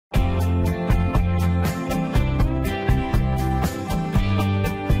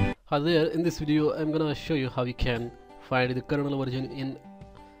Hi there, in this video I'm gonna show you how you can find the kernel version in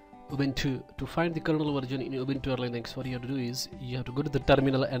Ubuntu. To find the kernel version in Ubuntu or Linux, what you have to do is you have to go to the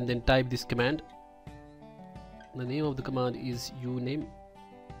terminal and then type this command. The name of the command is uname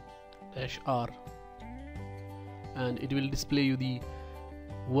 -r, and it will display you the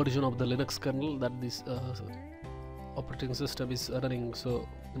version of the Linux kernel that this operating system is running. So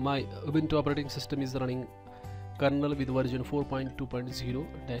my Ubuntu operating system is running kernel with version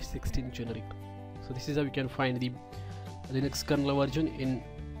 4.2.0-16 generic. So this is how you can find the Linux kernel version in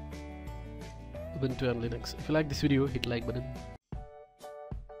Ubuntu and Linux. If you like this video, hit like button.